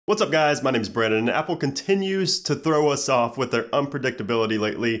What's up guys, my name is Brandon, and Apple continues to throw us off with their unpredictability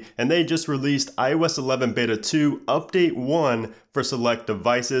lately, and they just released iOS 11 Beta 2 Update 1 for select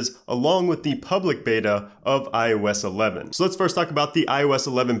devices, along with the public beta of iOS 11. So let's first talk about the iOS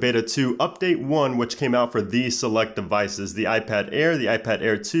 11 Beta 2 Update 1, which came out for these select devices: the iPad Air, the iPad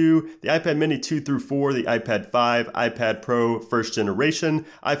Air 2, the iPad Mini 2 through 4, the iPad 5, iPad Pro first generation,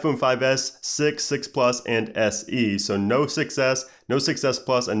 iPhone 5S, 6, 6 Plus, and SE. So no 6S, no 6S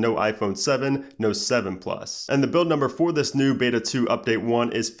Plus, and no iPhone 7, no 7 Plus. And the build number for this new Beta 2 Update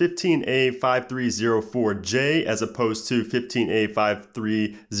 1 is 15A5304J as opposed to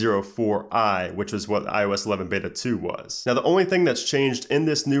 15A5304I, which is what iOS 11 Beta 2 was. Now the only thing that's changed in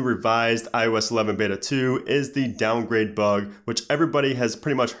this new revised iOS 11 Beta 2 is the downgrade bug, which everybody has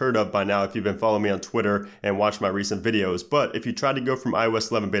pretty much heard of by now if you've been following me on Twitter and watched my recent videos. But if you try to go from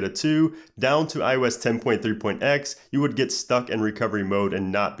iOS 11 Beta 2 down to iOS 10.3.x, you would get stuck in recovery mode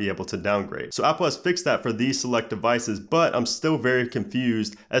and not be able to downgrade. So Apple has fixed that for these select devices, but I'm still very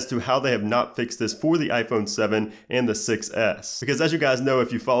confused as to how they have not fixed this for the iPhone 7 and the 6S. Because as you guys know,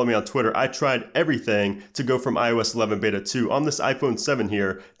 if you follow me on Twitter, I tried everything to go from iOS 11 Beta 2 on this iPhone 7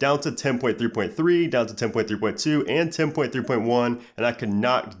 here down to 10.3.3, down to 10.3.2, and 10.3.1, and I could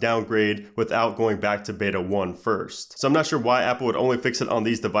not downgrade without going back to Beta 1 first. So I'm not sure why Apple would only fix it on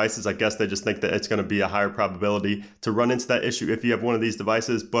these devices. I guess they just think that it's going to be a higher probability to run into that issue if you have one of these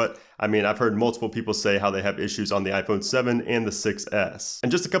devices, but I mean, I've heard multiple people say how they have issues on the iPhone 7 and the 6S.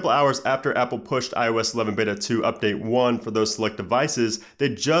 And just a couple hours after Apple pushed iOS 11 Beta 2 Update 1 for those select devices, they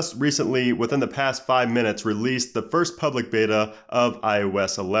just recently, within the past 5 minutes, released the first public beta of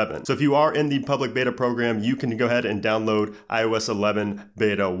iOS 11. So if you are in the public beta program, you can go ahead and download iOS 11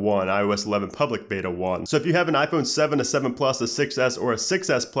 Beta 1, iOS 11 Public Beta 1. So if you have an iPhone 7, a 7 Plus, a 6S, or a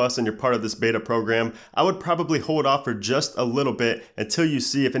 6S Plus and you're part of this beta program, I would probably hold off for just a little bit until you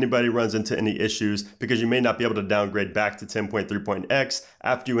see if anybody runs into any issues, because you may not be able to downgrade back to 10.3.x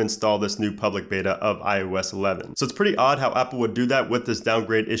after you install this new public beta of iOS 11. So it's pretty odd how Apple would do that with this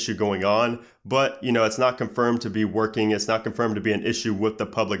downgrade issue going on, but you know, it's not confirmed to be working. It's not confirmed to be an issue with the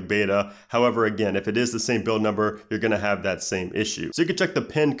public beta. However, again, if it is the same build number, you're gonna have that same issue. So you can check the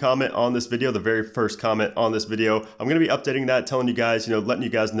pinned comment on this video, the very first comment on this video. I'm gonna be updating that, telling you guys, you know, letting you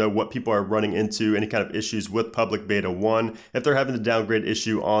guys know what people are running into, any kind of issues with public beta 1, if they're having the downgrade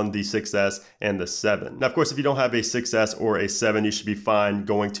issue on the 6S and the 7. Now, of course, if you don't have a 6S or a 7, you should be fine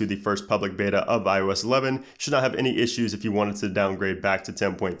going to the first public beta of iOS 11. You should not have any issues if you wanted to downgrade back to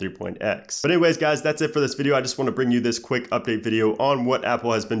 10.3.x. But anyways, guys, that's it for this video. I just want to bring you this quick update video on what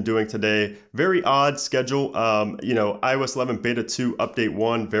Apple has been doing today. Very odd schedule. You know, iOS 11 Beta 2 Update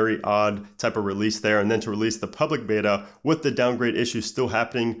 1, very odd type of release there. And then to release the public beta with the downgrade issue still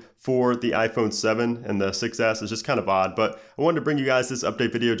happening for the iPhone 7 and the 6S is just kind of odd. But I wanted to bring you guys this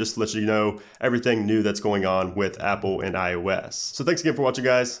update video just to let you know everything new that's going on with Apple and iOS. So thanks again for watching,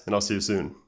 guys, and I'll see you soon.